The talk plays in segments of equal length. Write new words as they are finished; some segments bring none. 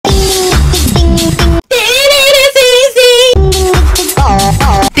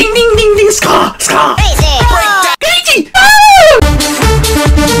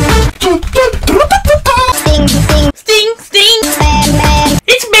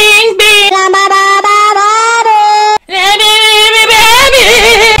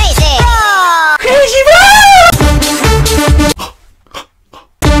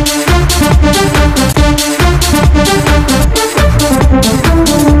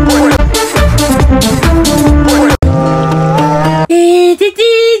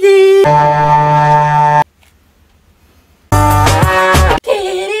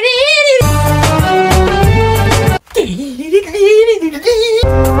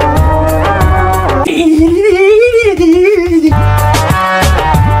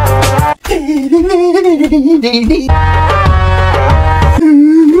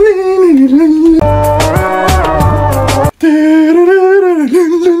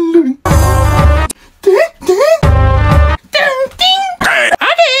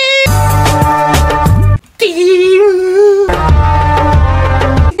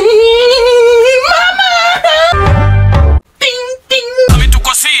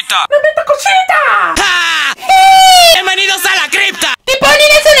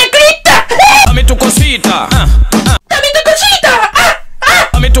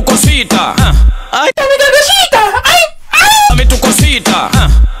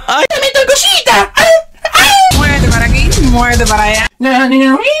Ay, dame tu cosita. Muérdete para aquí, muérdete para allá.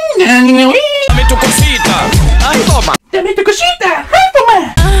 Dame tu cosita. Ay, toma. Dame tu cosita. Ay,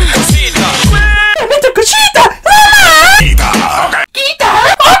 toma. Cosita. Dame tu cosita. Quita. Okay. Quita.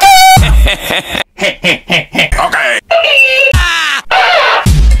 Okay. Okay.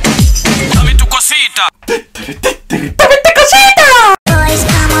 Dame tu cosita. Dame tu cosita. Boys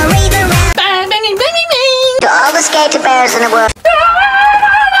come a rave around. Bang, bang, bang, bang, bang. To all the skater bears in the world.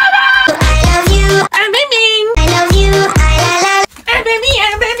 I love you. I'm baby. I love you. I love. I'm baby.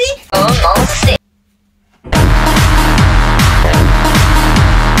 I'm baby. Almost sick.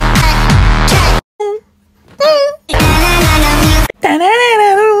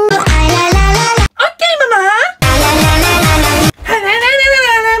 Okay, mama.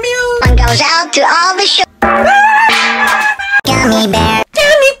 One goes out to all the show. Gummy bear.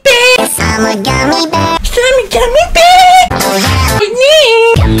 Gummy bear. Yes, I'm a gummy bear. Gummy bear. Oh yeah. With me.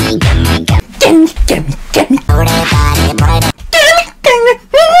 Gummy, gummy, gummy. Gummy. Gummy. Body, body, body. Gummy. Gummy.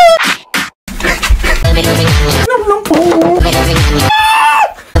 Booby, booby, gummy. No, no, no. Booby, booby, gummy.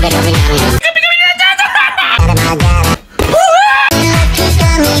 Booby, booby, gummy. Gada, gada, gada. Lucky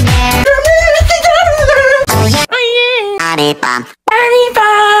gummy bear. Oh yeah. Oh yeah. Body bomb. Arriba.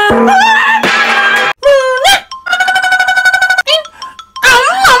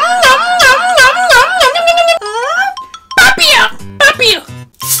 Papio. Papio.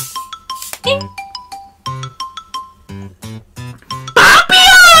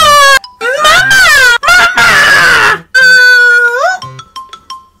 Papio. Mama. Mama.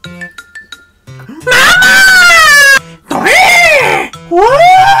 Mama. Woo!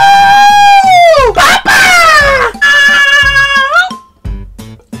 Papa.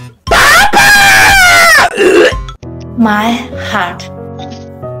 Papa. My heart,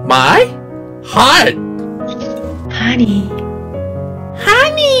 My heart. honey,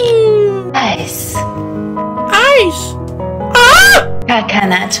 Honey. ice, Ice. Ah!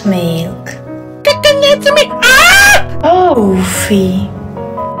 coconut milk, Coconut milk. Ah! coffee,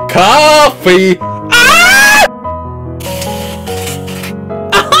 Coffee. Ah!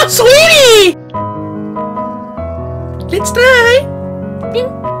 Oh, sweetie. Let's try.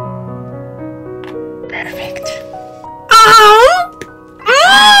 perfect. Oh.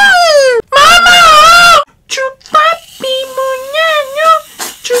 Mama. Chupapi muñeño.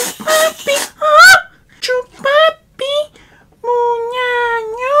 Chupapi. Ah! Chupapi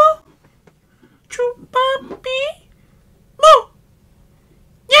muñeño. Chupapi. Mu.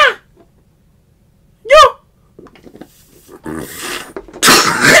 Ya. Yo.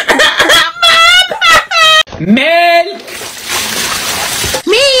 Milk.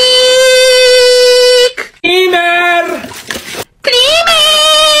 Milk. Creamer. Creamy.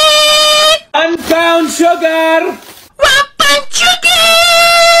 Unfound sugar. Wapanchuki.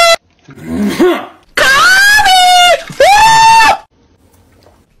 Coffee. Woo!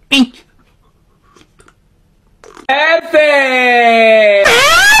 Perfect.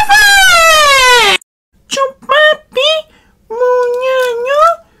 Perfect. Chupapi muñeño.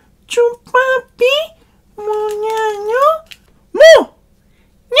 Chupapi muñeño. Mu.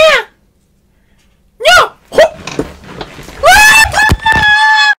 Nya. Nyo. Hup.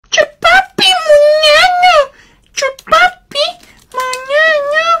 Chupapi muñeño. Chupapi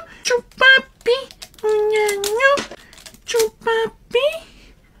muñeño. Chupapi muñeño. Chupapi.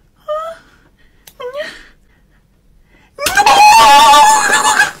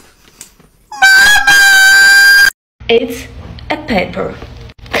 It's a paper.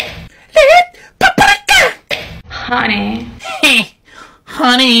 Paprika. Honey,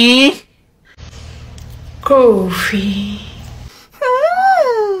 Honey. coffee,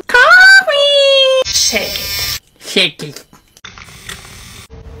 Coffee. shake it. Shake it.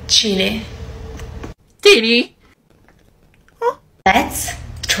 Chili. Titty. Let's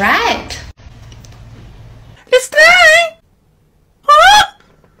try it. Let's try. Oh,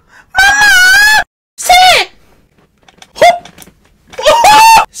 Mama. Say. Hop.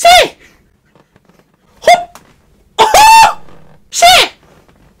 Oh, say. Hop. Oh, say.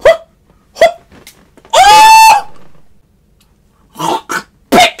 Hop. Hop. Oh.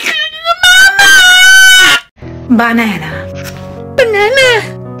 Pick. Mama. Banana. Banana.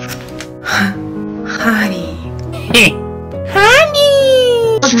 Honey.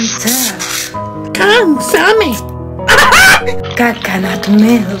 Honey. Dessert. Consomé. Coconut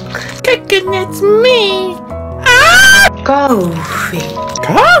milk. Coconut milk. Ah! Coffee.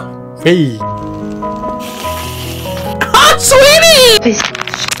 Coffee. Oh, sweetie. This.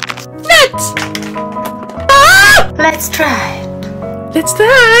 Nuts. Ah! Let's try it. Let's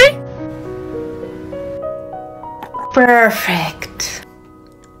try. Perfect.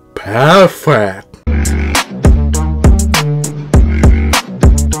 Perfect.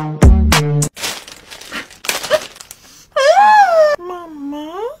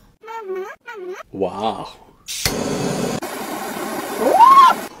 Mama. Wow.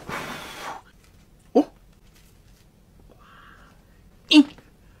 Oh.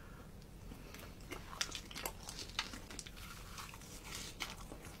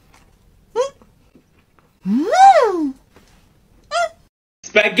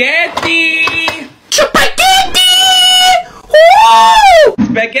 Spaghetti! Spaghetti! Woo!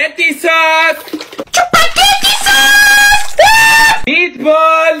 Spaghetti sauce! Spaghetti sauce!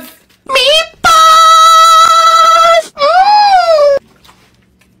 Meatballs! Meatballs!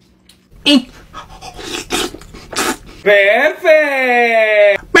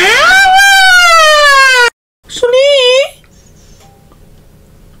 Perfect! Three,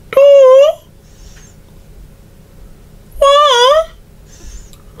 two, one.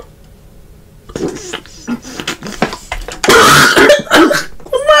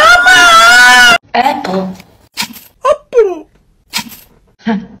 Apple. Apple.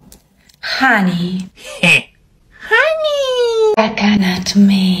 Honey. Honey. Coconut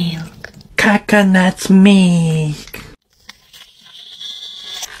milk. Coconut milk.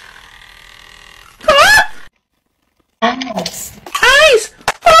 Ice. Ice.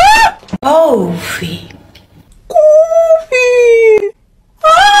 Coffee. Coffee.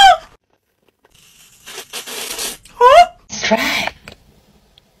 Strike.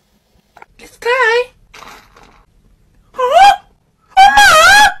 Let's try.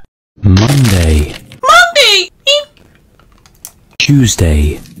 Monday, Monday.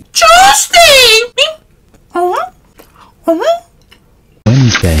 Tuesday, Tuesday.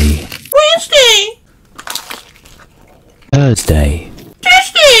 Wednesday, Wednesday. Thursday,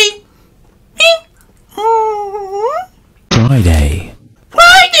 Thursday. Friday,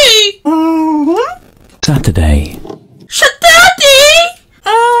 Friday. Saturday, Saturday.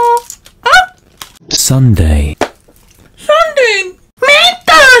 Sunday, Sunday.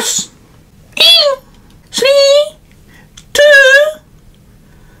 Mentos. Three, two,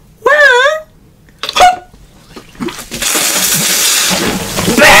 one.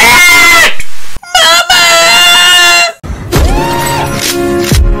 Back! Mama!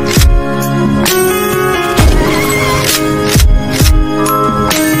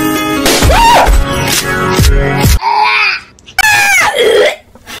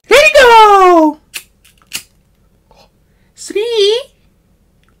 Here you go! Three,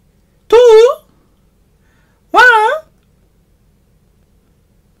 two, one.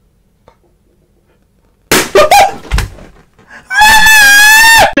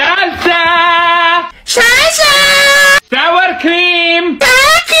 Salsa! Salsa! Sour cream!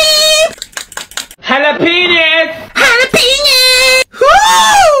 Turkey! Jalapenos! Jalapeno!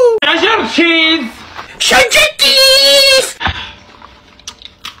 Woo! Cheddar cheese! Spaghettis!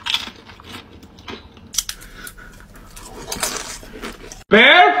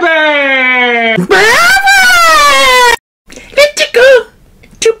 Perfect! Bravo! Let's go!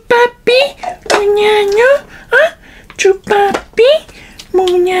 Chupapi, muñaño, chupapi,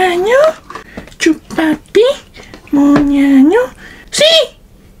 muñaño, chupapi, muñaño. Sí!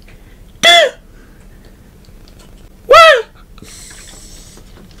 Two! One!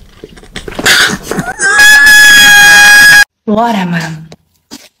 Watermelon.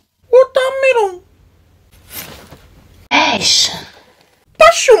 Watermelon! Passion.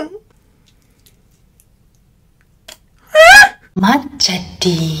 Passion! Matcha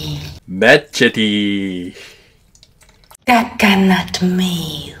tea. Matcha tea! Coconut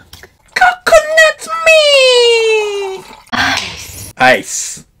milk. Coconut milk! Ice.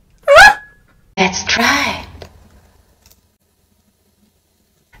 Ice! Let's try it.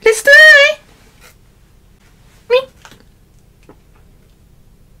 Let's try! Me.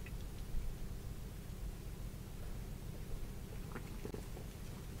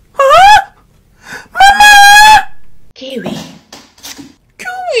 Kiwi.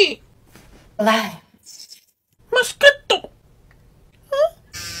 Kiwi! Lime. Mosquito!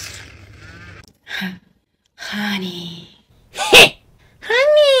 Honey.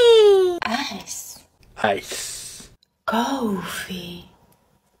 Honey! Ice. Ice! Coffee.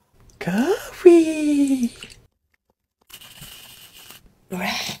 Coffee!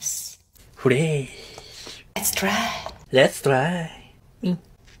 Grass. Fresh! Let's try it. Let's try!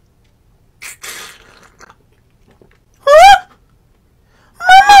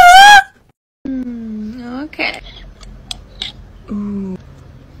 Okay.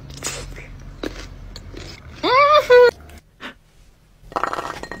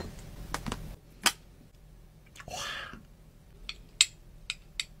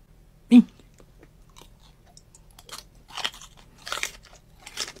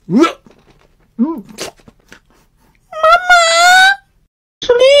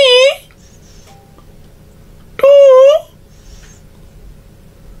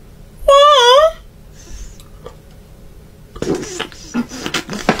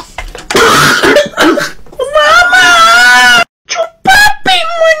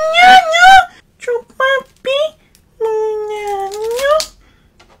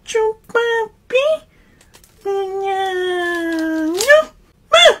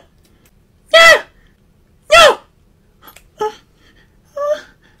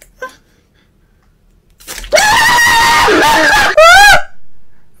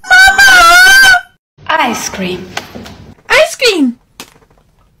 cream. Ice cream.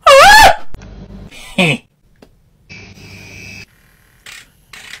 Ah!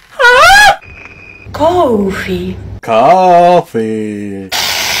 Ah! Coffee. Coffee.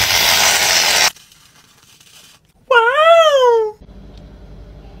 Wow.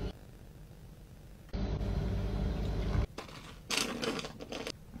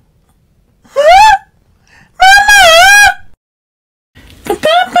 Ah!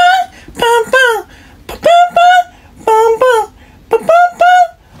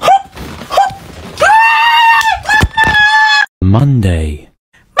 Monday,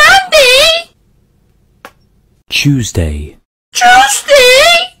 Monday, Tuesday,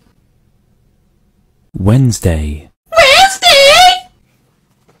 Tuesday, Wednesday, Wednesday,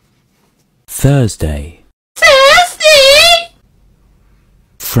 Thursday, Thursday,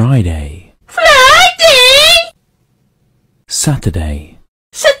 Friday, Friday, Saturday,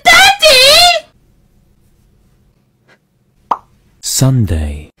 Saturday,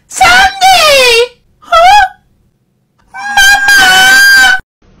 Sunday, Sunday. Huh?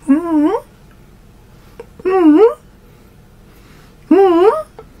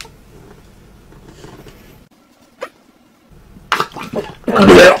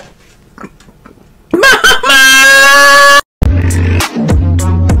 Mama.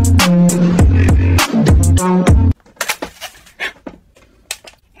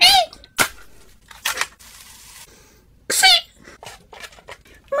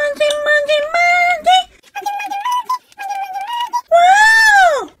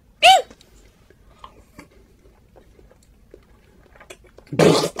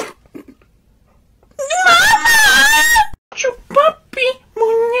 Chupapi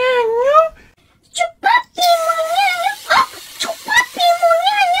muñaño. Chupapi muñaño. Chupapi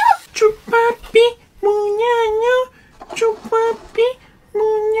muñaño. Chupapi muñaño. Chupapi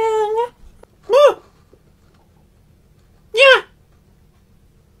muñaño. Ya.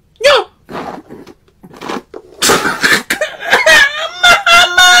 Yo.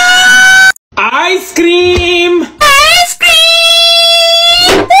 Ice cream! Ice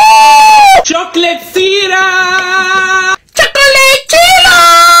cream. Chocolate syrup! Chocolate chilo.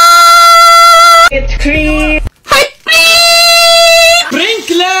 It's cream! Hot cream.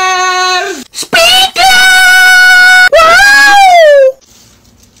 Sprinklers! Sprinkler. Wow.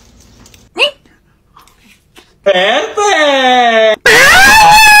 Perfect!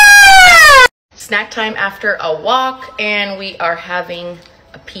 Snack time after a walk, and we are having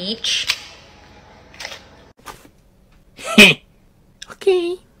a peach.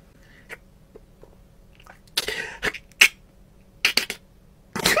 Okay.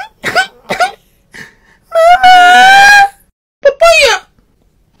 Mama! Papaya!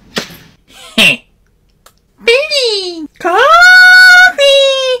 Billy!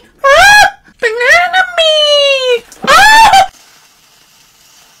 Coffee! Ah! Banana meat! Ah!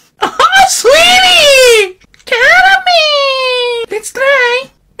 Oh, sweetie! Caramel! Let's try.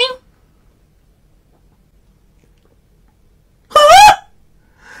 Ah!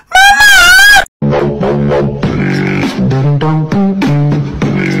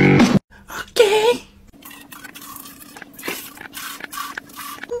 Okay.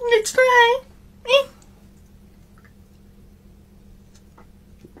 Let's try.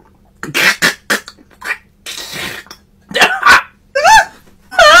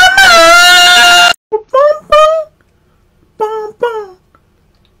 Mama! Bum, bum. Bum, bum.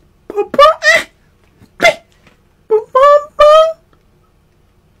 Bum, bum. Bum, bum, bum.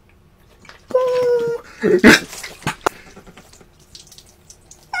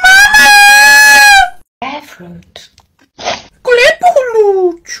 Grapefruit.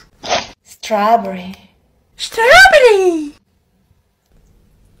 Grapefruit. Strawberry. Strawberry.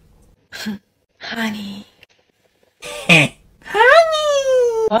 Honey. Honey.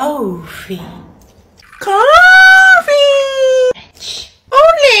 Coffee. Coffee.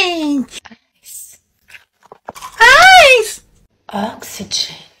 Orange. Ice. Ice.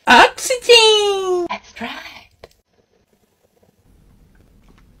 Oxygen. Oxygen. That's right.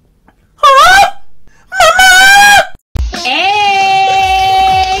 Huh? Mama!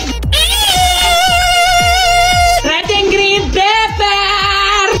 Egg! Red and green pepper!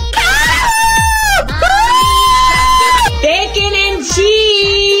 Bacon and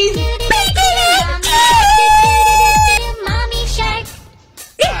cheese! Mommy shark.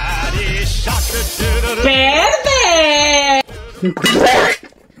 Perfect!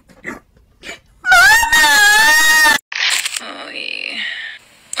 Mama!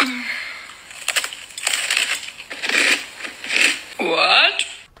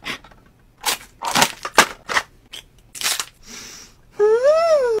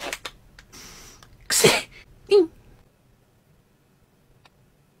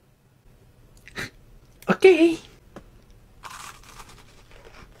 Tuesday.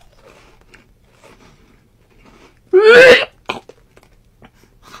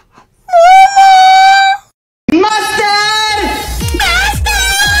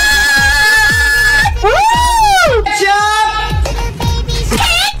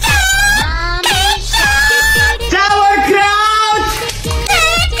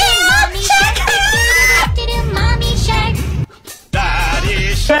 Mommy shark.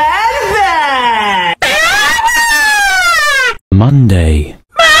 Monday,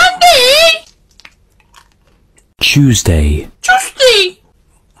 Tuesday,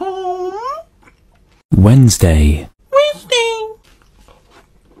 Wednesday,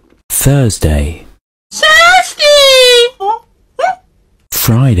 Thursday,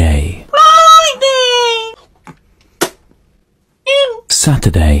 Friday,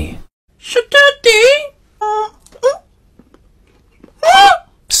 Saturday,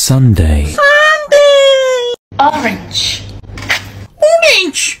 Sunday, Orange.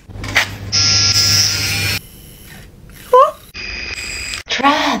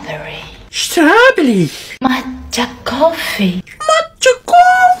 Strawberry. Matcha coffee.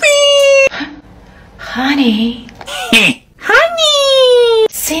 Honey.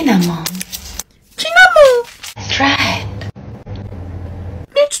 Cinnamon. Stripe.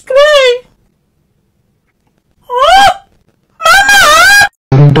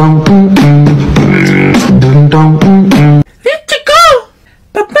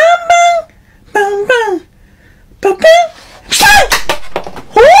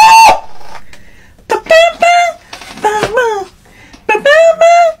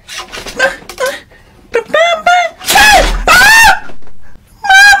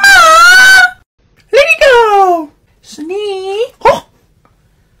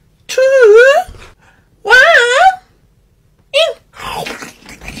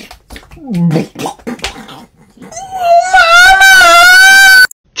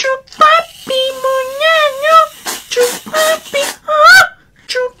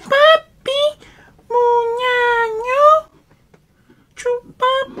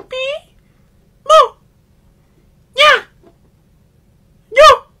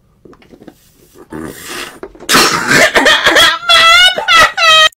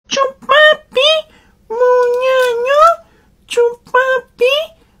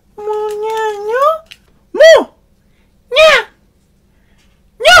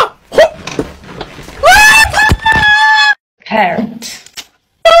 Carrot.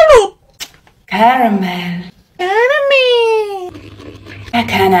 Caramel.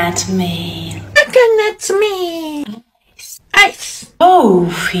 Coconut milk.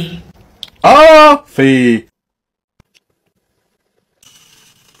 Toffee. Coffee.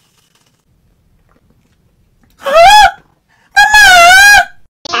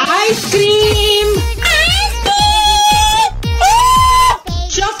 Ice cream!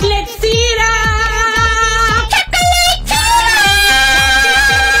 Chocolate syrup!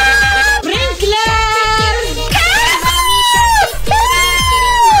 Sprinkler!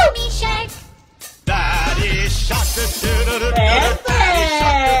 Mommy shark.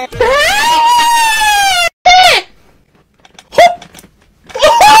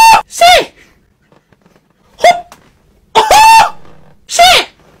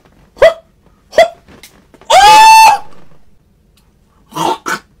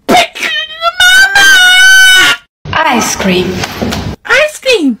 Ice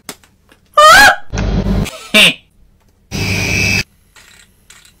cream.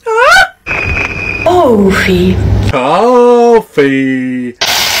 Toffee. Coffee.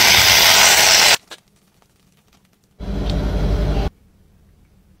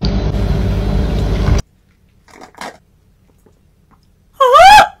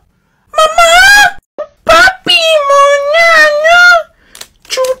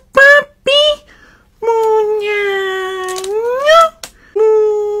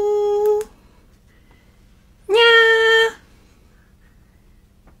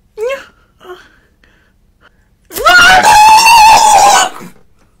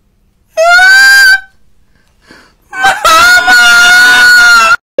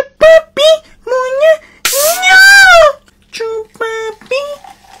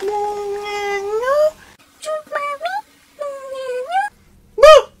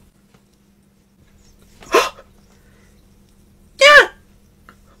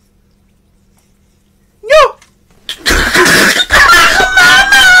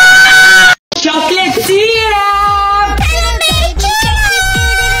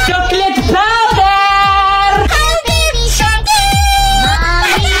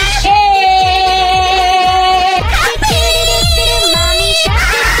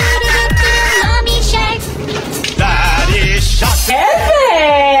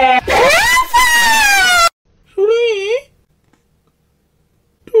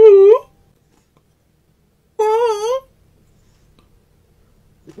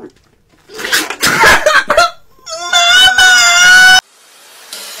 What?